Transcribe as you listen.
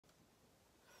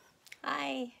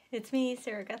Hi, it's me,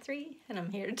 Sarah Guthrie, and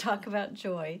I'm here to talk about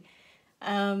joy.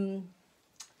 Um,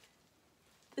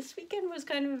 this weekend was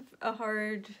kind of a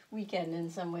hard weekend in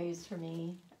some ways for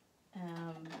me.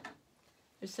 Um,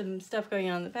 there's some stuff going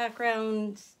on in the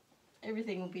background.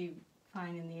 Everything will be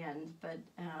fine in the end, but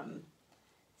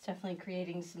it's definitely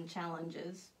creating some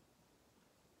challenges.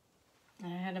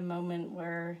 And I had a moment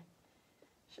where I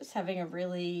was just having a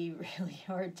really, really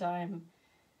hard time,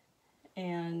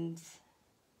 and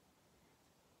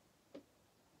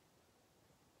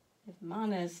if I'm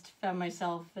honest, found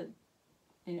myself at,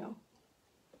 kind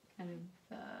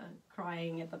of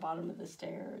crying at the bottom of the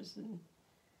stairs, and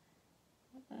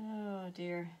oh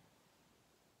dear.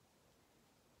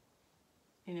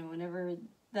 Whenever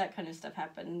that kind of stuff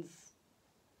happens,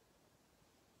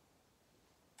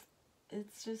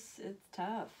 it's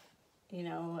tough,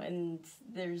 and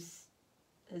there's,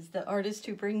 as the artist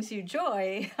who brings you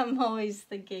joy, I'm always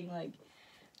thinking like,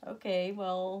 okay,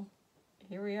 well,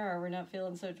 here we are, we're not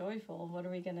feeling so joyful. What are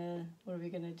we gonna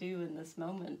do in this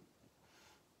moment?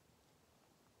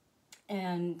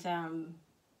 And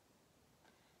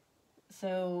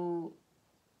so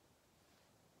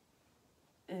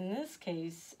in this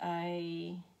case,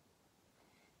 I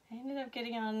ended up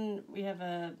getting on, we have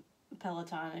a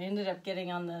Peloton. I ended up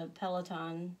getting on the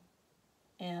Peloton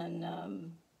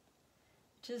and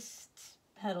just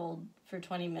pedaled for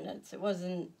 20 minutes. I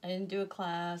didn't do a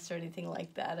class or anything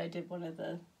like that. I did one of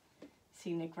the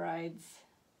scenic rides.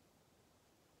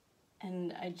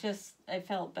 And I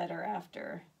felt better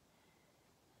after.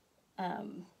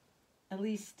 At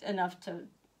least enough to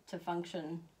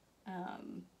function.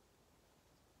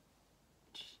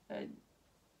 I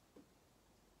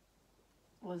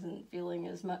wasn't feeling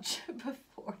as much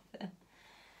before then.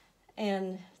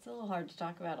 And it's a little hard to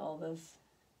talk about all this.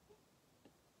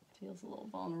 It feels a little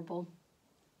vulnerable.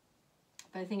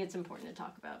 But I think it's important to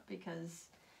talk about because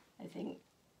I think,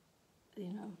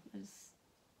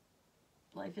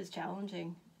 life is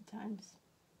challenging at times.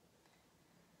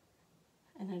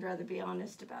 And I'd rather be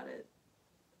honest about it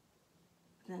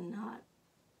than not.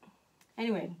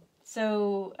 Anyway,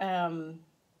 so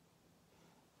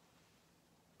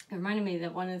it reminded me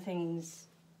that one of the things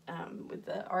with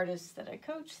the artists that I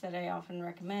coach that I often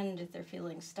recommend if they're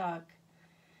feeling stuck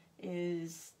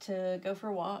is to go for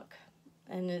a walk.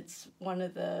 And it's one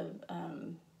of the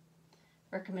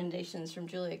recommendations from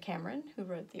Julia Cameron, who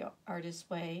wrote The Artist's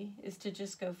Way, is to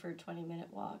just go for a 20-minute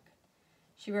walk.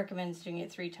 She recommends doing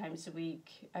it 3 times a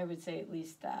week. I would say at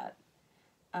least that.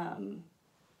 And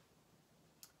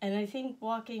I think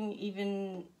walking,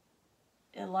 even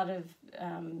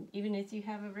if you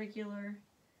have a regular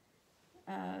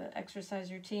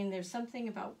exercise routine, there's something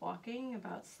about walking,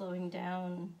 about slowing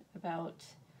down, about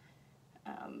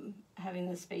having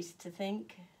the space to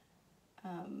think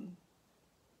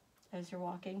as you're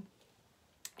walking.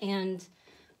 And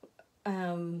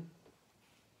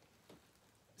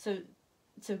so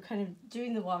kind of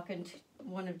doing the walk in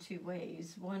one of 2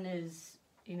 ways. One is,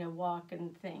 walk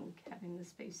and think, having the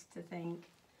space to think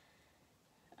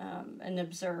and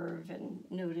observe and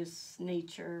notice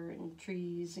nature and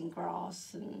trees and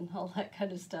grass and all that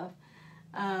kind of stuff.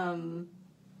 And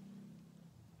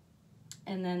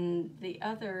then the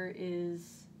other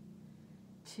is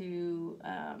to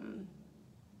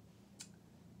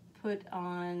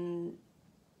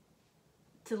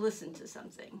to listen to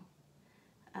something.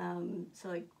 So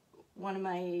like one of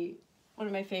my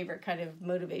favorite kind of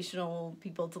motivational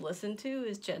people to listen to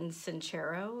is Jen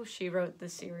Sincero. She wrote the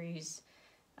series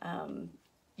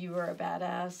You Are a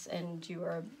Badass and You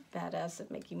Are a Badass at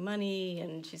Making Money,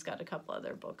 and she's got a couple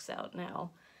other books out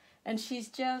now. And she's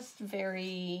just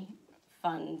very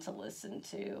fun to listen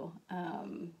to.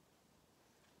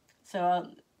 So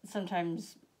I'll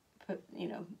sometimes put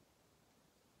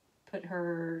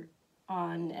her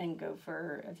on and go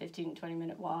for a 15-20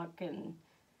 minute walk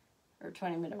or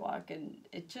 20-minute walk, and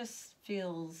it just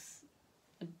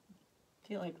I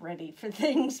feel like ready for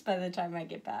things by the time I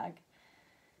get back.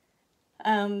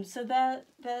 So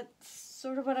that's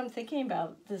sort of what I'm thinking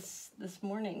about this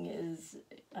morning is,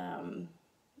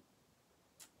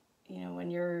 when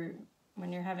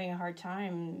you're having a hard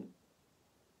time,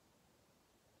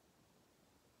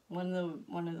 one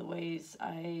of the ways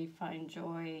I find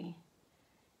joy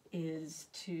is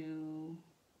to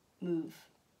move.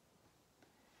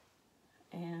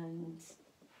 And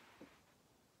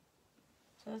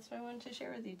so that's what I wanted to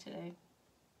share with you today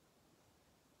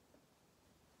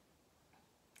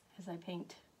as I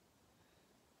paint.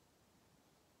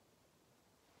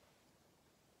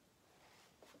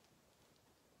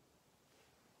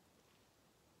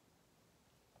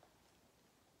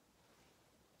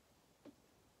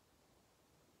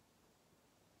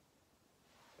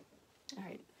 All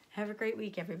right. Have a great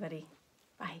week, everybody.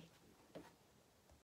 Bye.